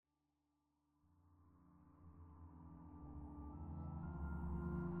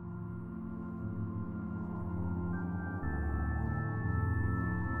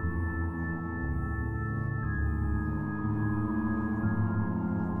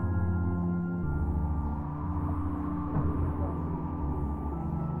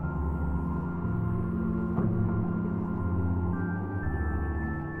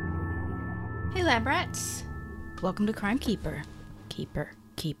Hey lab rats, welcome to Crime Keeper. Keeper.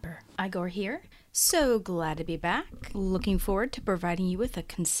 Igor here. So glad to be back. Looking forward to providing you with a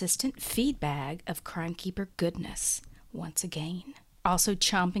consistent feed bag of Crime Keeper goodness once again. Also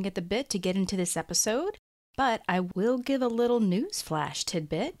chomping at the bit to get into this episode, but I will give a little news flash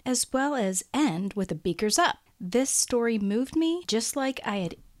tidbit as well as end with a beakers up. This story moved me just like I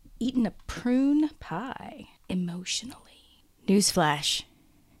had eaten a prune pie emotionally. Newsflash.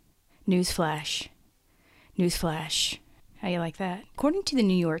 How you like that? According to the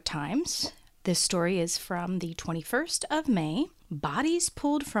New York Times, this story is from the 21st of May. Bodies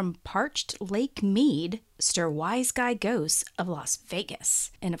pulled from parched Lake Mead stir wise guy ghosts of Las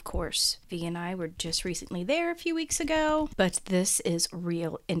Vegas. And of course, V and I were just recently there a few weeks ago, but this is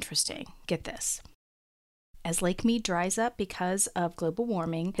real interesting. Get this. As Lake Mead dries up because of global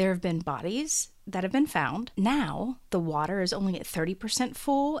warming, there have been bodies that have been found. Now, the water is only at 30%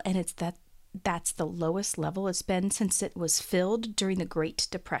 full, and that's the lowest level it's been since it was filled during the Great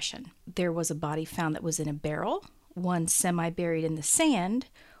Depression. There was a body found that was in a barrel, one semi-buried in the sand,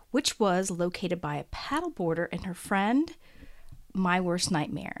 which was located by a paddleboarder and her friend. My worst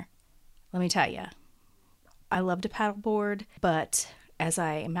nightmare. Let me tell you, I love to paddleboard, but as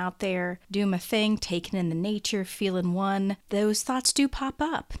I am out there doing my thing, taking in the nature, feeling one, those thoughts do pop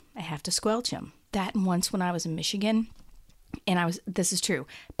up. I have to squelch them. That and once when I was in Michigan, and this is true,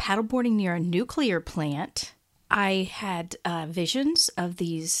 paddleboarding near a nuclear plant, I had visions of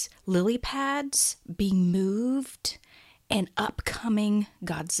these lily pads being moved and upcoming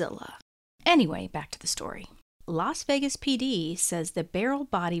Godzilla. Anyway, back to the story. Las Vegas PD says the barrel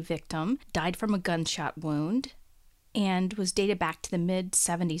body victim died from a gunshot wound and was dated back to the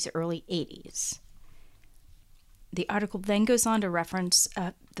mid-70s, early 80s. The article then goes on to reference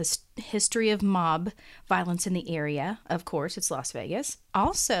the history of mob violence in the area. Of course, it's Las Vegas.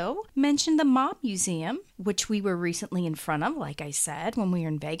 Also mentioned the Mob Museum, which we were recently in front of, like I said, when we were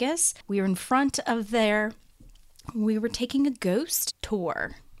in Vegas. We were in front of there. We were taking a ghost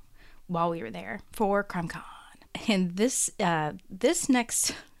tour while we were there for CrimeCon. And this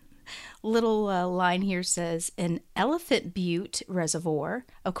next little line here says, an Elephant Butte Reservoir.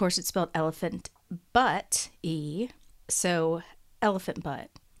 Of course, it's spelled elephant butt, E. So, elephant butt.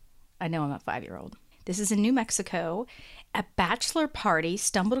 I know I'm a 5-year-old. This is in New Mexico. A bachelor party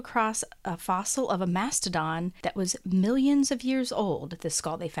stumbled across a fossil of a mastodon that was millions of years old, the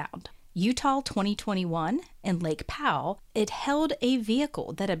skull they found. Utah 2021 in Lake Powell, it held a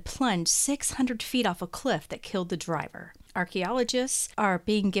vehicle that had plunged 600 feet off a cliff that killed the driver. Archaeologists are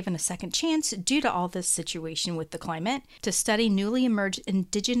being given a second chance due to all this situation with the climate to study newly emerged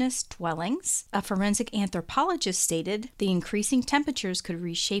indigenous dwellings. A forensic anthropologist stated the increasing temperatures could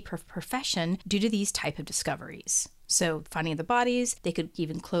reshape her profession due to these type of discoveries. So finding the bodies, they could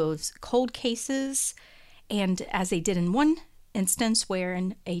even close cold cases, and as they did in one instance where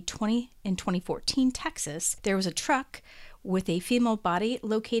in 2014 Texas, there was a truck with a female body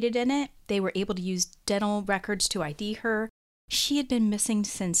located in it. They were able to use dental records to ID her. She had been missing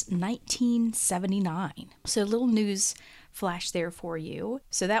since 1979. So a little news flash there for you.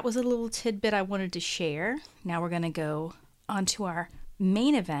 So that was a little tidbit I wanted to share. Now we're going to go on to our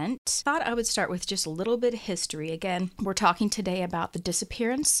main event. Thought I would start with just a little bit of history. Again, we're talking today about the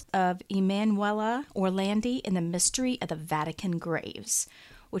disappearance of Emanuela Orlandi and the mystery of the Vatican graves,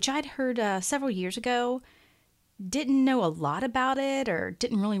 which I'd heard several years ago. Didn't know a lot about it or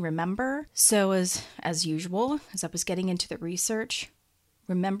didn't really remember. So as usual, as I was getting into the research,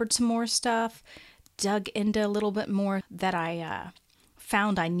 remembered some more stuff, dug into a little bit more that I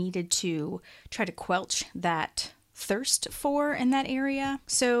found I needed to try to quench that thirst for in that area.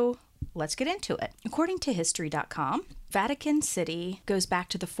 So let's get into it. According to history.com, Vatican City goes back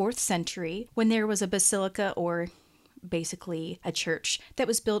to the 4th century when there was a basilica, or basically a church, that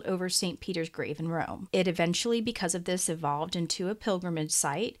was built over St. Peter's grave in Rome. It eventually, because of this, evolved into a pilgrimage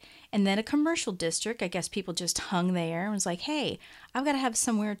site and then a commercial district. I guess people just hung there and was like, hey, I've got to have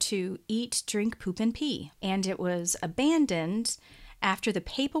somewhere to eat, drink, poop, and pee. And it was abandoned after the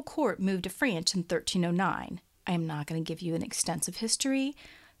papal court moved to France in 1309. I am not going to give you an extensive history,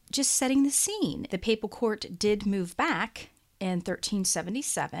 just setting the scene. The papal court did move back in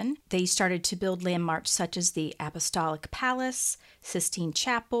 1377. They started to build landmarks such as the Apostolic Palace, Sistine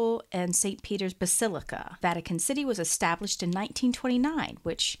Chapel, and St. Peter's Basilica. Vatican City was established in 1929,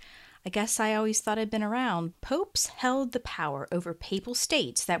 which I guess I always thought had been around. Popes held the power over papal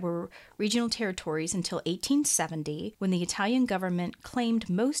states that were regional territories until 1870, when the Italian government claimed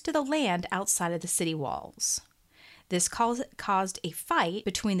most of the land outside of the city walls. This caused a fight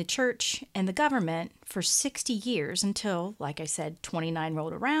between the church and the government for 60 years until, like I said, 29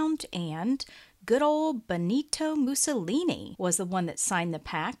 rolled around and Good old Benito Mussolini was the one that signed the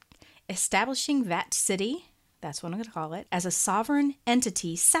pact, establishing that city, that's what I'm going to call it, as a sovereign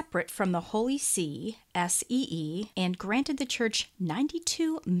entity separate from the Holy See, SEE, and granted the church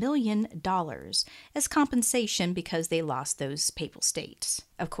 $92 million as compensation because they lost those papal states.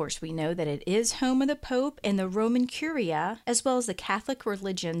 Of course, we know that it is home of the Pope and the Roman Curia, as well as the Catholic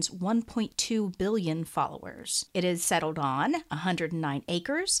religion's 1.2 billion followers. It is settled on 109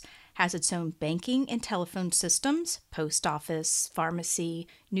 acres, has its own banking and telephone systems, post office, pharmacy,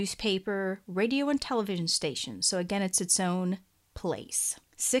 newspaper, radio and television stations. So again, it's its own place.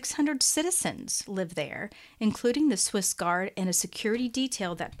 600 citizens live there, including the Swiss Guard and a security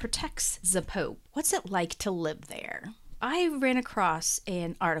detail that protects the Pope. What's it like to live there? I ran across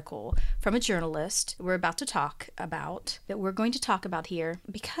an article from a journalist we're going to talk about here,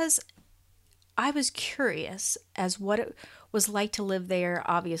 because I was curious as what it was like to live there,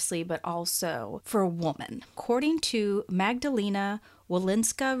 obviously, but also for a woman. According to Magdalena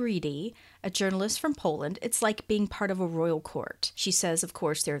Wolinska-Reedy, a journalist from Poland, it's like being part of a royal court. She says, of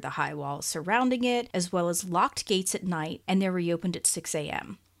course, there are the high walls surrounding it, as well as locked gates at night, and they're reopened at 6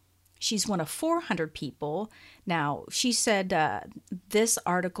 a.m. She's one of 400 people. Now, she said this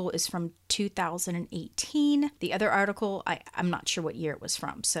article is from 2018. The other article, I'm not sure what year it was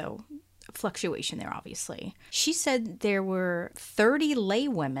from, so fluctuation there, obviously. She said there were 30 lay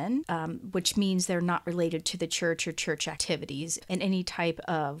women, which means they're not related to the church or church activities in any type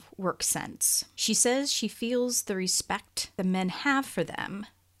of work sense. She says she feels the respect the men have for them,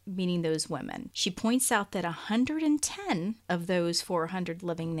 meaning those women. She points out that 110 of those 400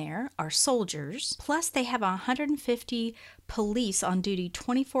 living there are soldiers, plus they have 150 police on duty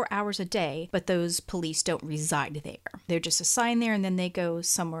 24 hours a day, but those police don't reside there. They're just assigned there and then they go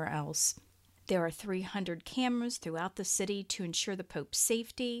somewhere else. There are 300 cameras throughout the city to ensure the Pope's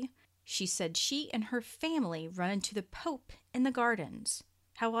safety. She said she and her family run into the Pope in the gardens.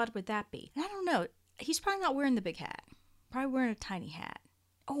 How odd would that be? And I don't know. He's probably not wearing the big hat. Probably wearing a tiny hat.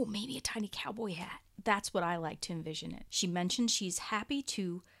 Oh, maybe a tiny cowboy hat. That's what I like to envision it. She mentioned she's happy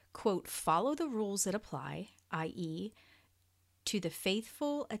to, quote, follow the rules that apply, i.e., to the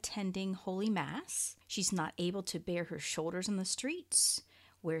faithful attending Holy Mass. She's not able to bare her shoulders on the streets,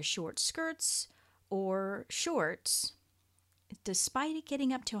 wear short skirts or shorts, despite it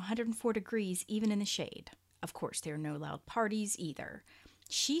getting up to 104 degrees even in the shade. Of course, there are no loud parties either.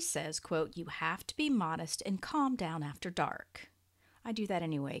 She says, quote, you have to be modest and calm down after dark. I do that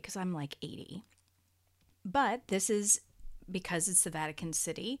anyway because I'm like 80. But this is because it's the Vatican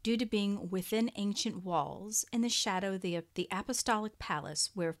City, due to being within ancient walls in the shadow of the Apostolic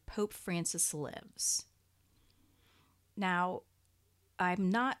Palace where Pope Francis lives. Now, I'm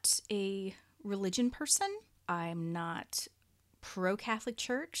not a religion person. I'm not pro-Catholic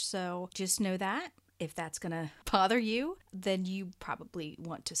Church, so just know that. If that's going to bother you, then you probably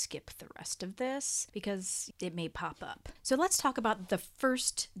want to skip the rest of this because it may pop up. So let's talk about the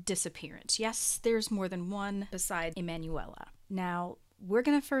first disappearance. Yes, there's more than one besides Emanuela. Now, we're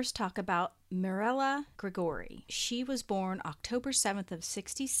going to first talk about Mirella Gregori. She was born October 7th of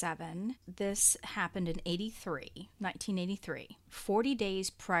 67. This happened in 1983, 40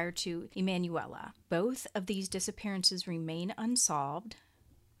 days prior to Emanuela. Both of these disappearances remain unsolved.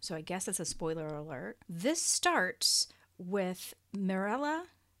 So I guess it's a spoiler alert. This starts with Mirella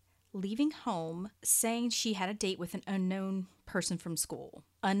leaving home, saying she had a date with an unknown person from school,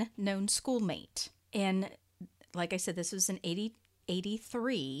 unknown schoolmate. And like I said, this was in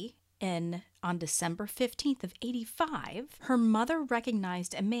 83. And on December 15th of 85, her mother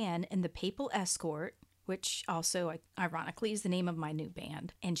recognized a man in the papal escort, which also, ironically, is the name of my new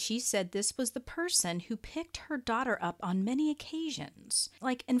band. And she said this was the person who picked her daughter up on many occasions,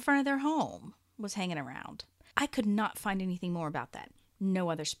 like in front of their home, was hanging around. I could not find anything more about that. No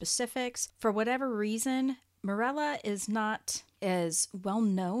other specifics. For whatever reason, Mirella is not as well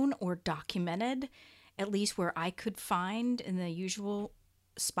known or documented, at least where I could find in the usual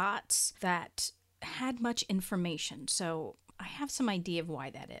spots that had much information. So I have some idea of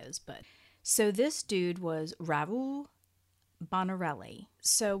why that is, but... So this dude was Raoul Bonarelli.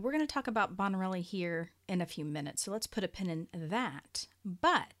 So we're going to talk about Bonarelli here in a few minutes. So let's put a pin in that.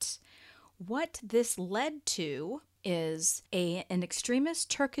 But what this led to is an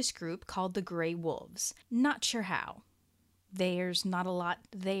extremist Turkish group called the Grey Wolves. Not sure how. There's not a lot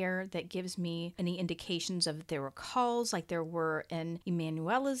there that gives me any indications of if there were calls like there were in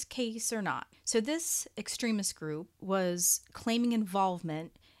Emanuela's case or not. So this extremist group was claiming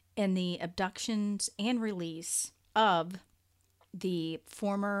involvement in the abductions and release of the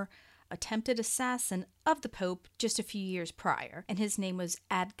former attempted assassin of the Pope just a few years prior, and his name was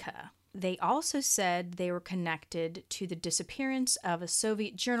Adka. They also said they were connected to the disappearance of a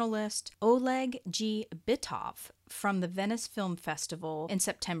Soviet journalist, Oleg G. Bitov, from the Venice Film Festival in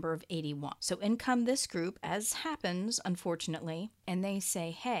September of 81. So in come this group, as happens, unfortunately, and they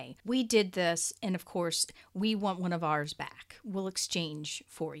say, hey, we did this, and of course, we want one of ours back. We'll exchange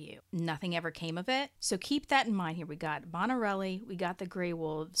for you. Nothing ever came of it. So keep that in mind here. We got Bonarelli, we got the Grey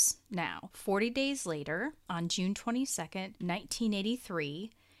Wolves. Now, 40 days later, on June 22nd,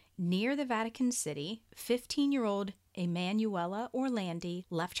 1983, near the Vatican City, 15-year-old Emanuela Orlandi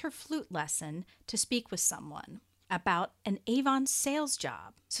left her flute lesson to speak with someone about an Avon sales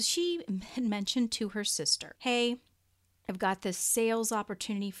job. So she had mentioned to her sister, hey, I've got this sales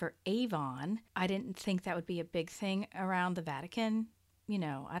opportunity for Avon. I didn't think that would be a big thing around the Vatican. You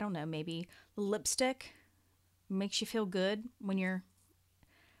know, I don't know, maybe lipstick makes you feel good when you're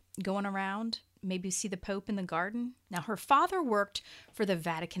going around. Maybe see the Pope in the garden. Now, her father worked for the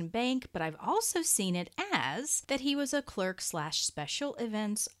Vatican Bank, but I've also seen it as that he was a clerk / special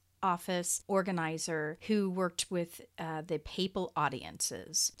events office organizer who worked with the papal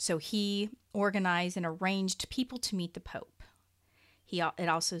audiences. So he organized and arranged people to meet the Pope. It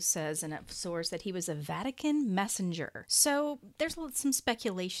also says in a source that he was a Vatican messenger. So there's some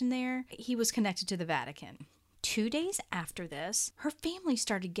speculation there. He was connected to the Vatican. 2 days after this, her family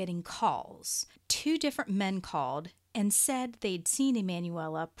started getting calls. 2 different men called and said they'd seen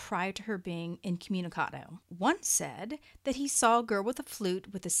Emanuela prior to her being incommunicado. One said that he saw a girl with a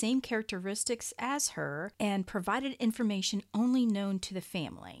flute with the same characteristics as her and provided information only known to the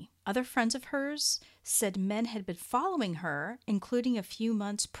family. Other friends of hers said men had been following her, including a few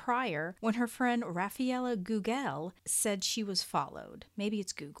months prior when her friend Raffaella Gugel said she was followed. Maybe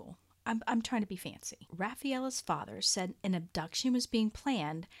it's Google. I'm trying to be fancy. Raffaella's father said an abduction was being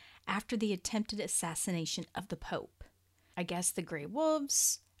planned after the attempted assassination of the Pope. I guess the Grey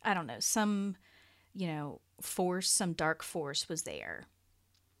Wolves, I don't know, some, force, some dark force was there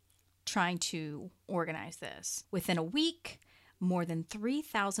trying to organize this. Within a week, more than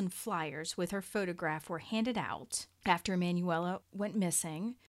 3,000 flyers with her photograph were handed out after Emanuela went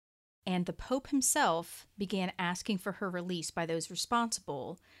missing, and the Pope himself began asking for her release by those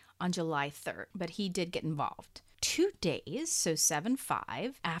responsible on July 3rd, but he did get involved. 2 days, so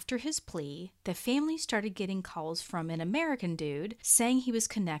 7/5, after his plea, the family started getting calls from an American dude saying he was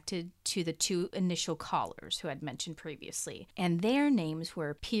connected to the 2 initial callers who I'd mentioned previously, and their names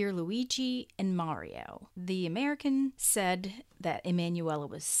were Pierluigi and Mario. The American said that Emanuela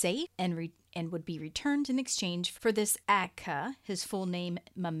was safe and would be returned in exchange for this Adka, his full name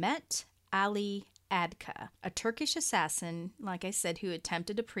Mehmet Ali Adka, a Turkish assassin, like I said, who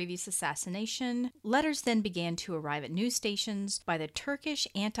attempted a previous assassination. Letters then began to arrive at news stations by the Turkish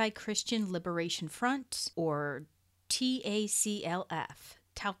Anti-Christian Liberation Front, or TACLF,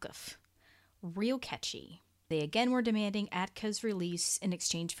 Talkuf. Real catchy. They again were demanding Adka's release in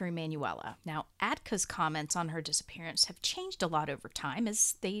exchange for Emanuela. Now, Adka's comments on her disappearance have changed a lot over time,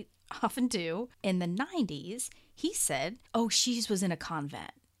 as they often do. In the 90s, he said, she was in a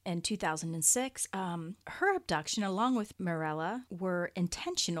convent. In 2006, her abduction, along with Mirella, were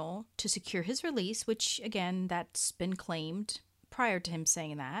intentional to secure his release, which, again, that's been claimed prior to him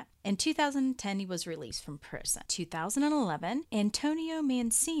saying that. In 2010, he was released from prison. 2011, Antonio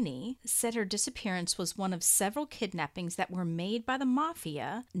Mancini said her disappearance was one of several kidnappings that were made by the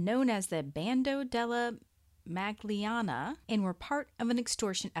mafia, known as the Bando della Magliana, and were part of an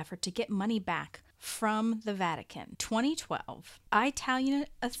extortion effort to get money back from the Vatican. 2012, Italian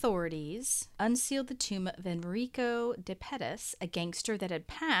authorities unsealed the tomb of Enrico De Pettis, a gangster that had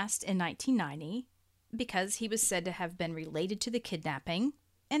passed in 1990 because he was said to have been related to the kidnapping,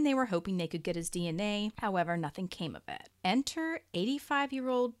 and they were hoping they could get his DNA. However, nothing came of it. Enter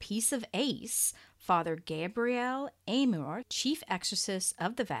 85-year-old piece of ace, Father Gabriel Amor, chief exorcist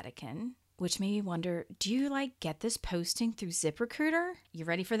of the Vatican, which made me wonder, do you get this posting through ZipRecruiter? You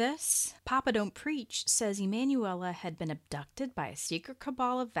ready for this? Papa Don't Preach says Emanuela had been abducted by a secret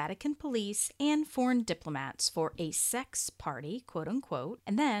cabal of Vatican police and foreign diplomats for a sex party, quote unquote,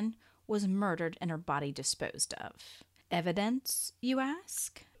 and then was murdered and her body disposed of. Evidence, you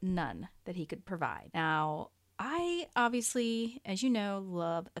ask? None that he could provide. Now, I obviously, as you know,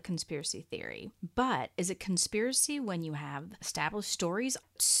 love a conspiracy theory, but is it conspiracy when you have established stories?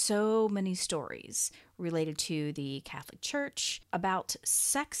 So many stories related to the Catholic Church about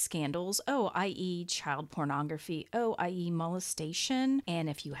sex scandals, i.e. child pornography, i.e. molestation. And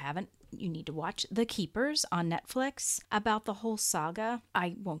if you haven't, you need to watch The Keepers on Netflix about the whole saga.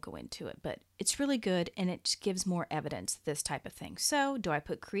 I won't go into it, but it's really good and it gives more evidence of this type of thing. So, do I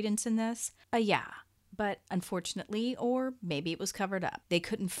put credence in this? Yeah. but unfortunately, or maybe it was covered up, they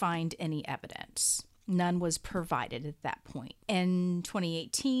couldn't find any evidence. None was provided at that point. In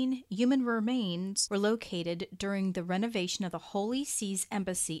 2018, human remains were located during the renovation of the Holy See's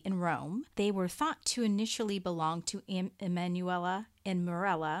embassy in Rome. They were thought to initially belong to Emanuela and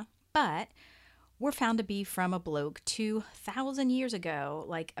Mirella, but were found to be from a bloke 2,000 years ago,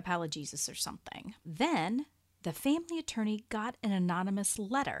 like Apologesus or something. Then the family attorney got an anonymous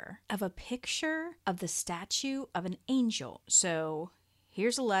letter of a picture of the statue of an angel. So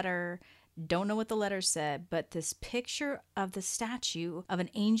here's a letter. Don't know what the letter said, but this picture of the statue of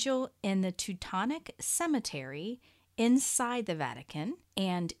an angel in the Teutonic Cemetery inside the Vatican.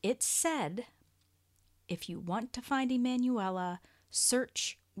 And it said, if you want to find Emanuela,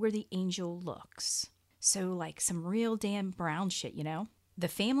 search where the angel looks. So like some real Dan Brown shit, you know? The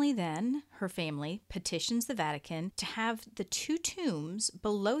family then, her family, petitions the Vatican to have the two tombs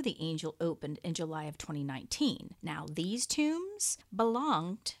below the angel opened in July of 2019. Now, these tombs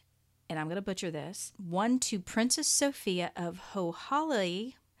belonged, and I'm going to butcher this, one to Princess Sophia of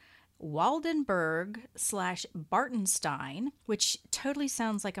Hohenlohe, Waldenberg / Bartenstein, which totally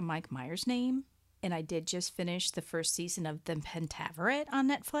sounds like a Mike Myers name. And I did just finish the first season of The Pentaverate on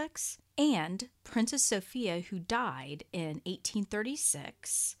Netflix. And Princess Sophia, who died in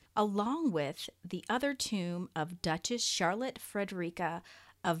 1836, along with the other tomb of Duchess Charlotte Frederica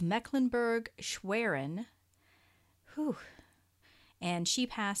of Mecklenburg-Schwerin. And she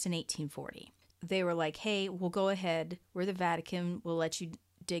passed in 1840. They were like, hey, we'll go ahead. We're the Vatican. We'll let you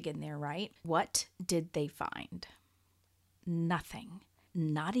dig in there, right? What did they find? Nothing.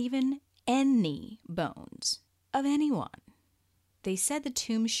 Not even any bones of anyone. They said the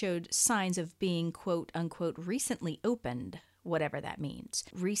tomb showed signs of being, quote unquote, recently opened, whatever that means.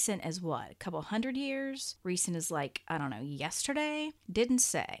 Recent as what? A couple hundred years? Recent as like, I don't know, yesterday? Didn't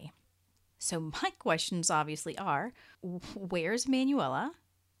say. So my questions obviously are, where's Manuela?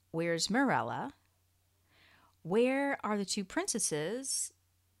 Where's Mirella? Where are the two princesses?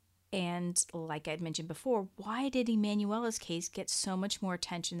 And like I'd mentioned before, why did Emanuela's case get so much more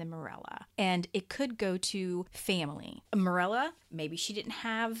attention than Mirella? And it could go to family. Mirella, maybe she didn't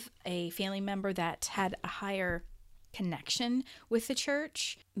have a family member that had a higher connection with the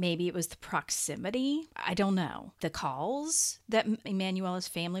church. Maybe it was the proximity. I don't know. The calls that Emanuela's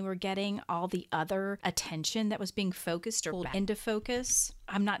family were getting, all the other attention that was being focused or pulled into focus.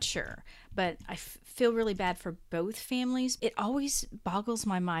 I'm not sure, but I feel really bad for both families. It always boggles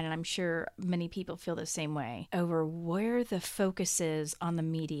my mind, and I'm sure many people feel the same way, over where the focus is on the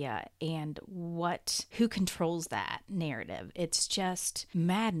media and who controls that narrative. It's just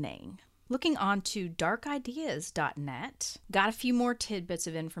maddening. Looking on to darkideas.net, got a few more tidbits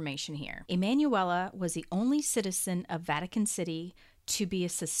of information here. Emanuela was the only citizen of Vatican City to be a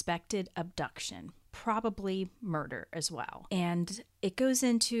suspected abduction, probably murder as well. And it goes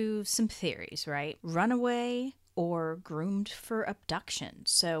into some theories, right? Runaway or groomed for abduction.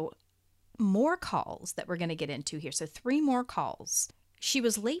 So more calls that we're going to get into here. So 3 more calls. She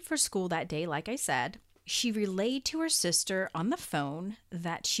was late for school that day, like I said. She relayed to her sister on the phone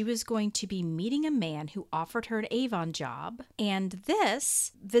that she was going to be meeting a man who offered her an Avon job. And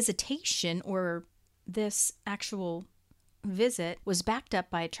this visitation, or this actual visit, was backed up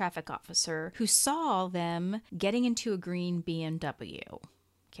by a traffic officer who saw them getting into a green BMW.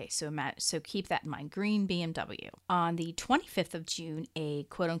 Okay, so keep that in mind, green BMW. On the 25th of June, a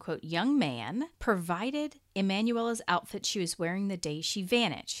quote-unquote young man provided Emanuela's outfit she was wearing the day she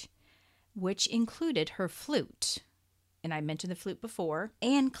vanished, which included her flute. And I mentioned the flute before,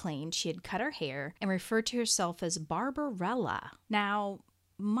 and claimed she had cut her hair and referred to herself as Barbarella. Now,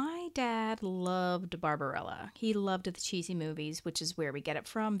 my dad loved Barbarella. He loved the cheesy movies, which is where we get it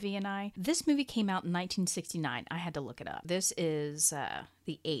from, V and I. This movie came out in 1969. I had to look it up. This is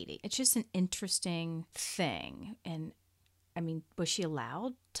the 80s. It's just an interesting thing. And I mean, was she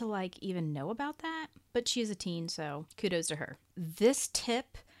allowed to even know about that? But she is a teen, so kudos to her. This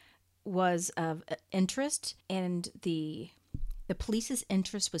tip was of interest, and the police's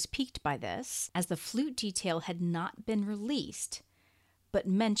interest was piqued by this, as the flute detail had not been released, but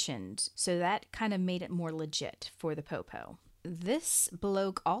mentioned, so that kind of made it more legit for the popo. This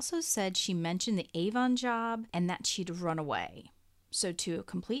bloke also said she mentioned the Avon job and that she'd run away. So to a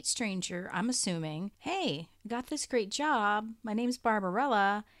complete stranger, I'm assuming, hey, I got this great job, my name's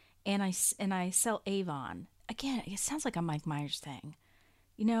Barbarella, and I sell Avon. Again, it sounds like a Mike Myers thing.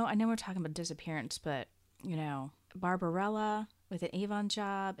 You know, I know we're talking about disappearance, but, Barbarella with an Avon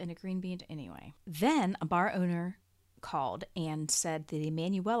job and a green bean. Anyway. Then a bar owner called and said that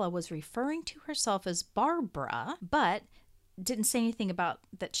Emanuela was referring to herself as Barbara, but didn't say anything about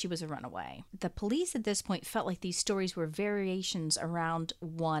that she was a runaway. The police at this point felt like these stories were variations around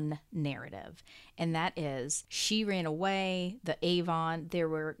one narrative, and that is she ran away, the Avon, there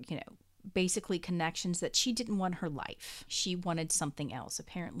were, basically connections that she didn't want her life. She wanted something else.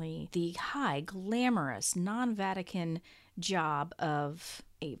 Apparently, the high, glamorous, non-Vatican job of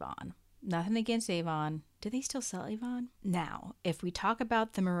Avon. Nothing against Avon. Do they still sell Avon? Now, if we talk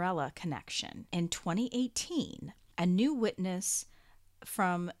about the Morella connection, in 2018, a new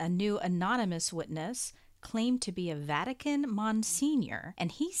anonymous witness claimed to be a Vatican Monsignor,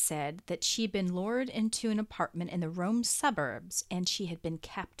 and he said that she'd been lured into an apartment in the Rome suburbs and she had been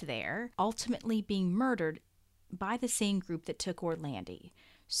kept there, ultimately being murdered by the same group that took Orlandi.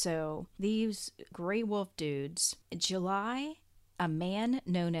 So these Grey Wolf dudes, in July, a man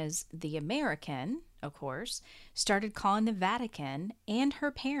known as the American, of course, started calling the Vatican and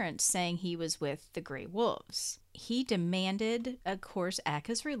her parents saying he was with the Grey Wolves. He demanded, of course,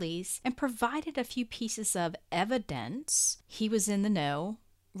 Aka's release and provided a few pieces of evidence he was in the know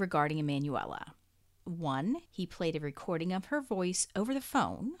regarding Emanuela. 1, he played a recording of her voice over the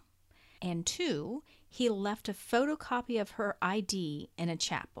phone. And 2, he left a photocopy of her ID in a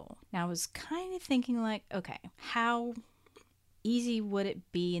chapel. Now, I was kind of thinking like, okay, how easy would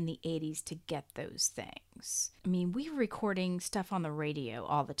it be in the 80s to get those things? I mean, we were recording stuff on the radio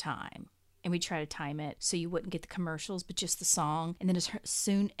all the time, and we try to time it so you wouldn't get the commercials, but just the song. And then as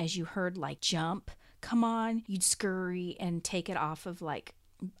soon as you heard like Jump come on, you'd scurry and take it off of like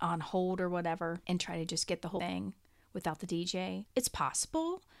on hold or whatever and try to just get the whole thing without the DJ. It's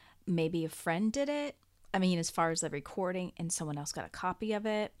possible. Maybe a friend did it. I mean, as far as the recording, and someone else got a copy of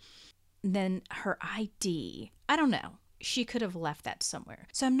it. Then her ID, I don't know. She could have left that somewhere.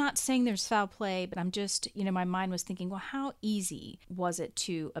 So I'm not saying there's foul play, but I'm just, my mind was thinking, well, how easy was it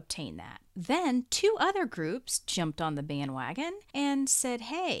to obtain that? Then 2 other groups jumped on the bandwagon and said,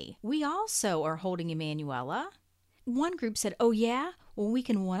 hey, we also are holding Emanuela. One group said, oh yeah? Well, we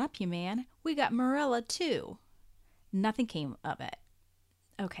can one-up you, man. We got Morella too. Nothing came of it.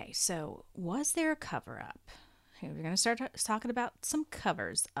 Okay, so was there a cover-up? We're going to start talking about some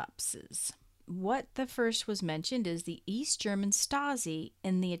covers-ups. What the first was mentioned is the East German Stasi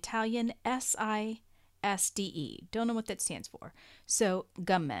and the Italian SISDE. Don't know what that stands for. So,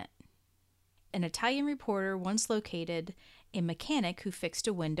 Government. An Italian reporter once located a mechanic who fixed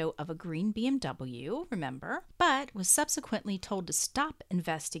a window of a green BMW, remember, but was subsequently told to stop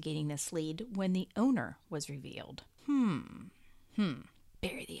investigating this lead when the owner was revealed.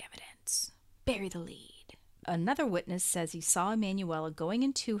 Bury the evidence. Bury the lead. Another witness says he saw Emanuela going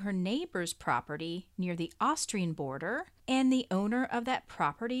into her neighbor's property near the Austrian border, and the owner of that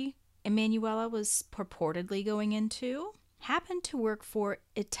property Emanuela was purportedly going into happened to work for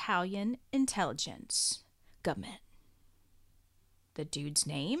Italian intelligence government. The dude's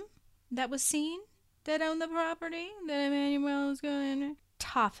name that was seen that owned the property that Emanuela was going into?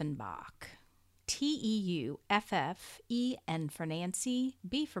 Teuffenbach. Teuffen for Nancy,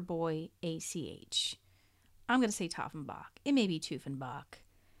 B for boy, ACH. I'm going to say Teuffenbach. It may be Teuffenbach.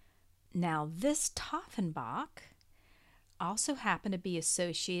 Now, this Teuffenbach also happened to be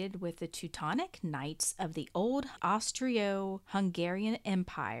associated with the Teutonic Knights of the old Austro-Hungarian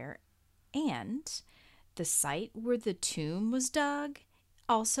Empire, and the site where the tomb was dug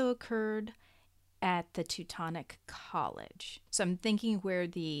also occurred at the Teutonic College. So I'm thinking where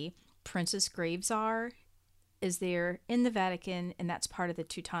the princess graves are is there in the Vatican, and that's part of the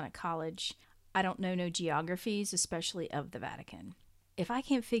Teutonic College. I don't know no geographies, especially of the Vatican. If I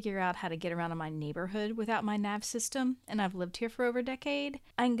can't figure out how to get around in my neighborhood without my nav system, and I've lived here for over a decade,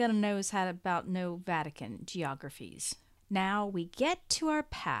 I'm gonna know how about no Vatican geographies. Now we get to our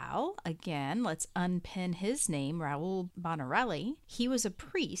pal. Again, let's unpin his name, Raul Bonarelli. He was a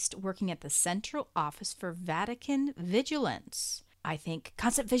priest working at the Central Office for Vatican Vigilance. I think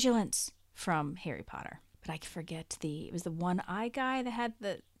Constant Vigilance from Harry Potter. But I forget it was the one-eye guy that had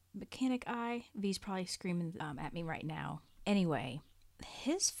the mechanic eye. V's probably screaming at me right now. Anyway,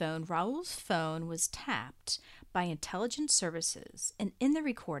 Raul's phone was tapped by intelligence services, and in the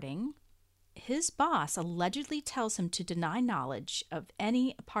recording, his boss allegedly tells him to deny knowledge of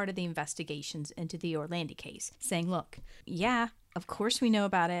any part of the investigations into the Orlandi case, saying, look, yeah, of course we know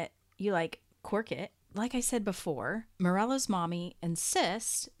about it. You cork it. Like I said before, Morella's mommy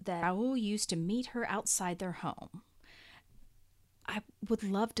insists that Raul used to meet her outside their home. I would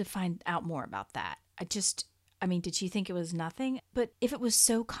love to find out more about that. Did she think it was nothing? But if it was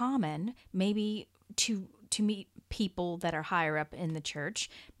so common, maybe to meet people that are higher up in the church,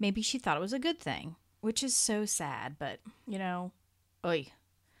 maybe she thought it was a good thing, which is so sad, but, oy.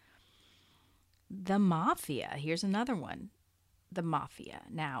 The Mafia, here's another one. the mafia.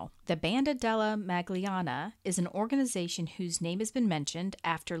 Now, the Banda della Magliana is an organization whose name has been mentioned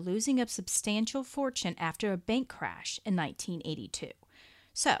after losing a substantial fortune after a bank crash in 1982.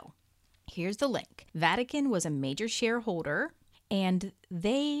 So, here's the link. Vatican was a major shareholder, and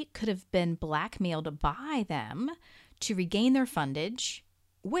they could have been blackmailed by them to regain their fundage,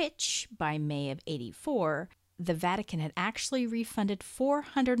 which, by May of 84, the Vatican had actually refunded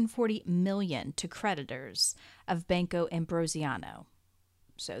 $440 million to creditors of Banco Ambrosiano.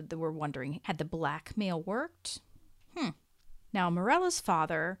 So they were wondering, had the blackmail worked? Now, Morella's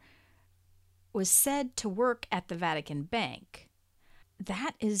father was said to work at the Vatican Bank.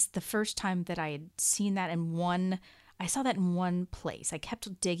 That is the first time that I had seen that I saw that in one place. I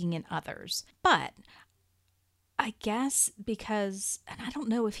kept digging in others. But I guess because, and I don't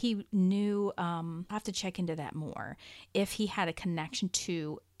know if he knew, I'll have to check into that more, if he had a connection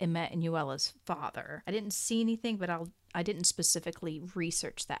to Emanuela's father. I didn't see anything, but I didn't specifically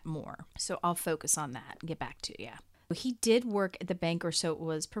research that more. So I'll focus on that and get back to you. He did work at the bank, or so it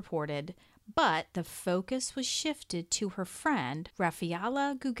was purported, but the focus was shifted to her friend,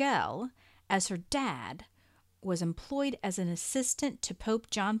 Raffaella Gugel, as her dad was employed as an assistant to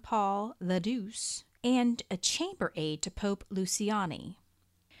Pope John Paul II and a chamber aide to Pope Luciani.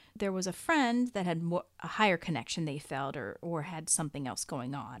 There was a friend that had a higher connection, they felt, or had something else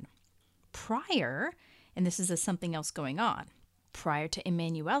going on. Prior to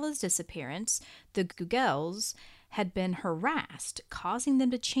Emanuela's disappearance, the Gugels had been harassed, causing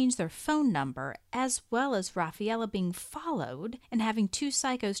them to change their phone number, as well as Raffaella being followed and having two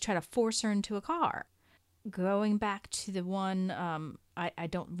psychos try to force her into a car. Going back to the one, I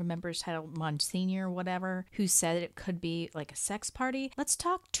don't remember his title, Monsignor, whatever, who said it could be like a sex party. Let's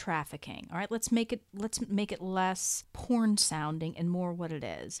talk trafficking, all right? Let's make it less porn sounding and more what it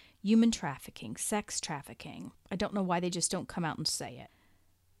is. Human trafficking, sex trafficking. I don't know why they just don't come out and say it.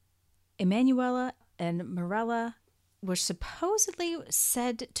 Emanuela and Morella were supposedly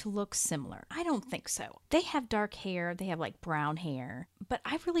said to look similar. I don't think so. They have dark hair, they have like brown hair, but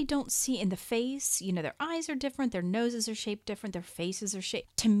I really don't see in the face, their eyes are different, their noses are shaped different, their faces are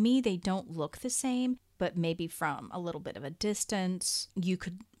shaped. To me, they don't look the same, but maybe from a little bit of a distance, you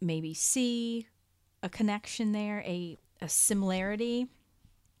could maybe see a connection there, a similarity.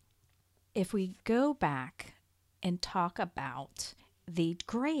 If we go back and talk about the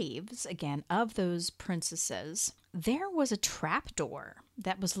graves, again, of those princesses, there was a trapdoor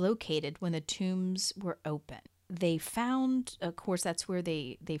that was located when the tombs were open. They found, of course, that's where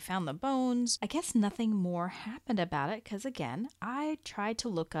they found the bones. I guess nothing more happened about it because, again, I tried to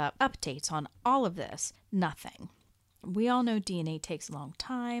look up updates on all of this. Nothing. We all know DNA takes a long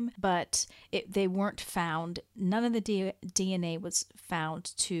time, but they weren't found. None of the DNA was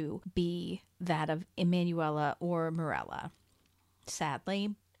found to be that of Emanuela or Morella.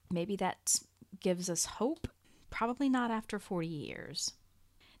 Sadly, maybe that gives us hope. Probably not after 40 years.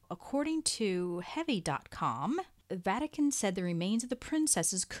 According to Heavy.com, the Vatican said the remains of the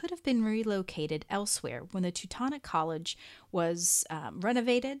princesses could have been relocated elsewhere when the Teutonic College was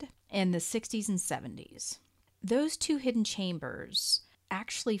renovated in the 60s and 70s. Those two hidden chambers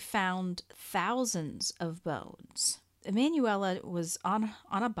actually found thousands of bones. Emanuela was on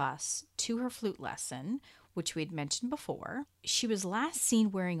a bus to her flute lesson, which we had mentioned before. She was last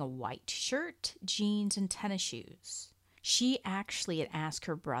seen wearing a white shirt, jeans, and tennis shoes. She actually had asked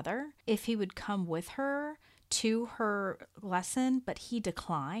her brother if he would come with her to her lesson, but he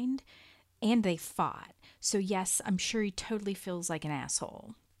declined, and they fought. So yes, I'm sure he totally feels like an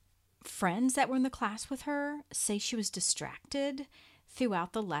asshole. Friends that were in the class with her say she was distracted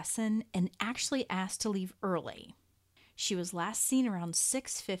throughout the lesson and actually asked to leave early. She was last seen around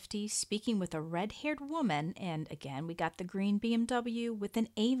 6:50 speaking with a red-haired woman, and again, we got the green BMW with an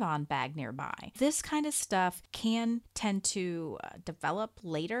Avon bag nearby. This kind of stuff can tend to develop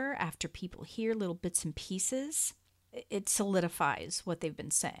later after people hear little bits and pieces. It solidifies what they've been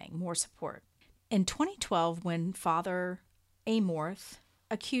saying, more support. In 2012, when Father Amorth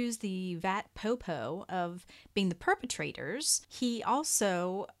accused the Vat Popo of being the perpetrators, he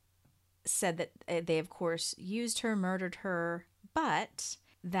also said that they, of course, used her, murdered her, but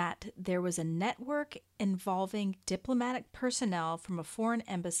that there was a network involving diplomatic personnel from a foreign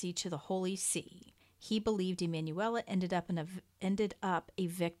embassy to the Holy See. He believed Emanuela ended up a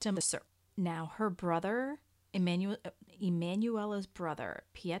victim. Now, her brother, Emanuela's brother,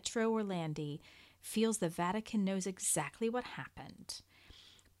 Pietro Orlandi, feels the Vatican knows exactly what happened.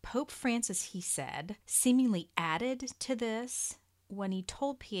 Pope Francis, he said, seemingly added to this when he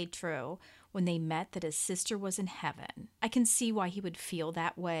told Pietro when they met that his sister was in heaven. I can see why he would feel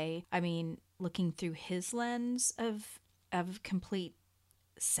that way. I mean, looking through his lens of of complete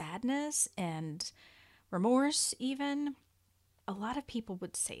sadness and remorse even. A lot of people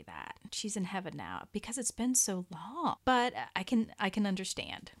would say that she's in heaven now because it's been so long. But I can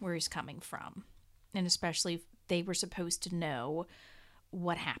understand where he's coming from. And especially if they were supposed to know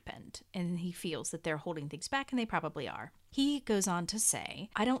what happened, and he feels that they're holding things back, and they probably are. He goes on to say,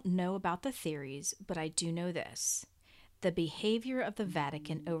 I don't know about the theories, but I do know this. The behavior of the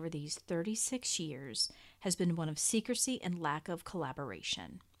Vatican over these 36 years has been one of secrecy and lack of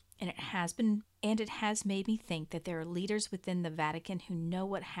collaboration. And it has made me think that there are leaders within the Vatican who know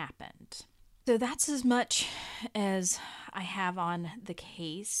what happened. So that's as much as I have on the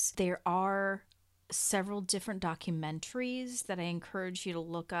case. There are several different documentaries that I encourage you to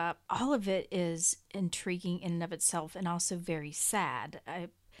look up. All of it is intriguing in and of itself and also very sad.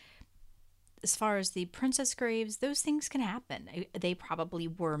 As far as the princess graves, those things can happen. They probably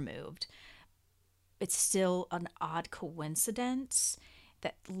were moved. It's still an odd coincidence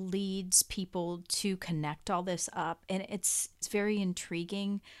that leads people to connect all this up. And it's very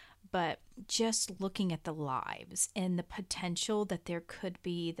intriguing, but just looking at the lives and the potential that there could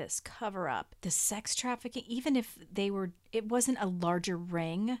be this cover up, the sex trafficking, even if it wasn't a larger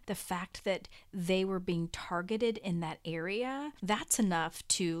ring, the fact that they were being targeted in that area, that's enough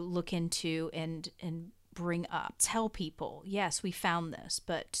to look into and bring up. Tell people, yes, we found this,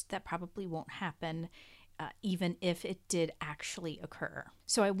 but that probably won't happen even if it did actually occur.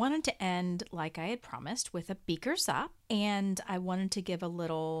 So I wanted to end, like I had promised, with a Beakers Up, and I wanted to give a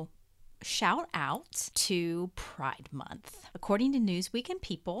little shout out to Pride Month. According to Newsweek and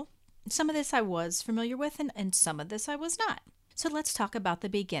People, some of this I was familiar with and some of this I was not. So let's talk about the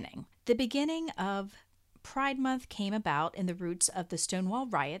beginning. The beginning of Pride Month came about in the roots of the Stonewall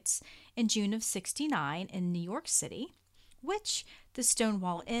riots in June of '69 in New York City, which the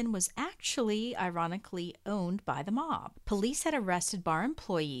Stonewall Inn was actually, ironically, owned by the mob. Police had arrested bar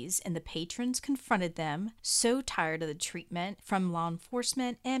employees, and the patrons confronted them, so tired of the treatment from law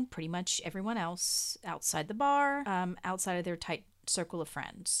enforcement and pretty much everyone else outside the bar, outside of their tight circle of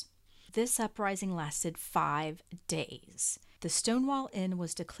friends. This uprising lasted 5 days. The Stonewall Inn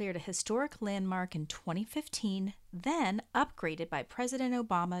was declared a historic landmark in 2015, then upgraded by President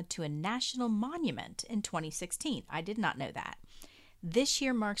Obama to a national monument in 2016. I did not know that. This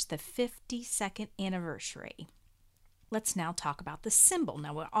year marks the 52nd anniversary. Let's now talk about the symbol.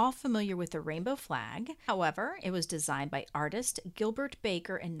 Now, we're all familiar with the rainbow flag. However, it was designed by artist Gilbert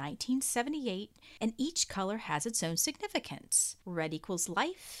Baker in 1978, and each color has its own significance. Red equals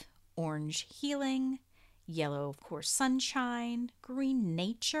life, orange healing, yellow, of course, sunshine, green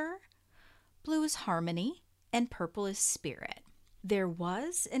nature, blue is harmony, and purple is spirit. There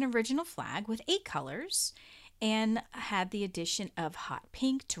was an original flag with 8 colors and had the addition of hot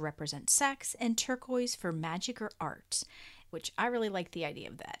pink to represent sex and turquoise for magic or art, which I really like the idea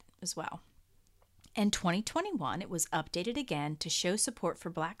of that as well. In 2021, it was updated again to show support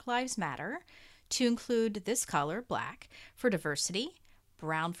for Black Lives Matter, to include this color, black, for diversity,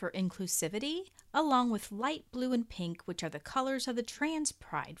 brown for inclusivity, along with light blue and pink, which are the colors of the trans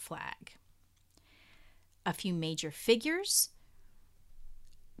pride flag. A few major figures.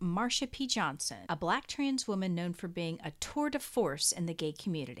 Marsha P. Johnson, a black trans woman known for being a tour de force in the gay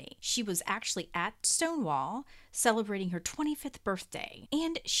community. She was actually at Stonewall celebrating her 25th birthday,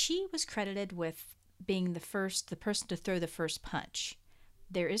 and she was credited with being the person to throw the first punch.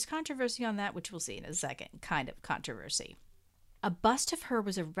 There is controversy on that, which we'll see in a second, kind of controversy. A bust of her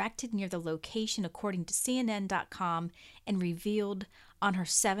was erected near the location, according to CNN.com, and revealed on her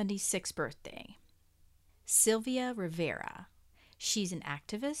 76th birthday. Sylvia Rivera. She's an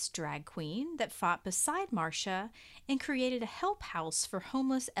activist drag queen that fought beside Marsha and created a help house for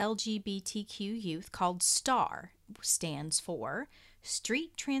homeless LGBTQ youth called STAR, stands for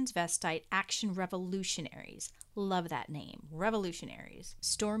Street Transvestite Action Revolutionaries. Love that name, Revolutionaries.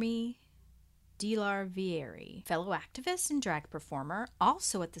 Stormy DeLarvieri, fellow activist and drag performer,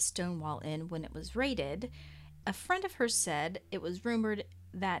 also at the Stonewall Inn when it was raided. A friend of hers said it was rumored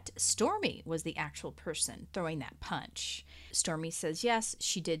that Stormy was the actual person throwing that punch. Stormy says, yes,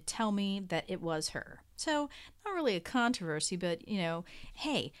 she did tell me that it was her. So, not really a controversy, but,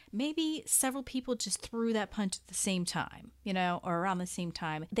 hey, maybe several people just threw that punch at the same time, or around the same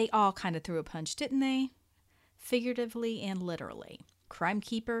time. They all kind of threw a punch, didn't they? Figuratively and literally. Crime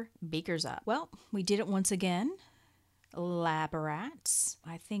Keeper, Beakers Up. Well, we did it once again. Lab rats.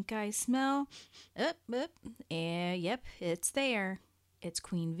 I think I smell. Yep, it's there. It's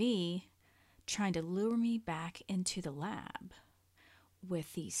Queen V trying to lure me back into the lab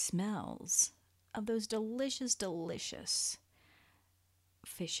with these smells of those delicious, delicious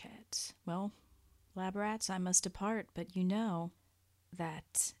fish heads. Well, Lab rats, I must depart, but you know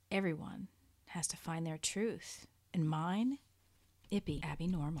that everyone has to find their truth. And mine, it be Abby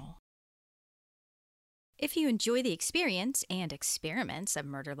Normal. If you enjoy the experience and experiments of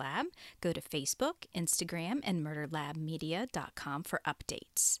Murder Lab, go to Facebook, Instagram, and murderlabmedia.com for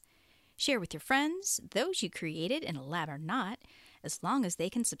updates. Share with your friends, those you created in a lab or not. As long as they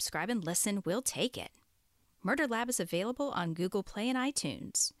can subscribe and listen, we'll take it. Murder Lab is available on Google Play and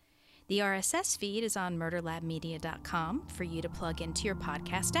iTunes. The RSS feed is on murderlabmedia.com for you to plug into your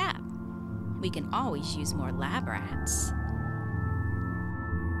podcast app. We can always use more lab rats.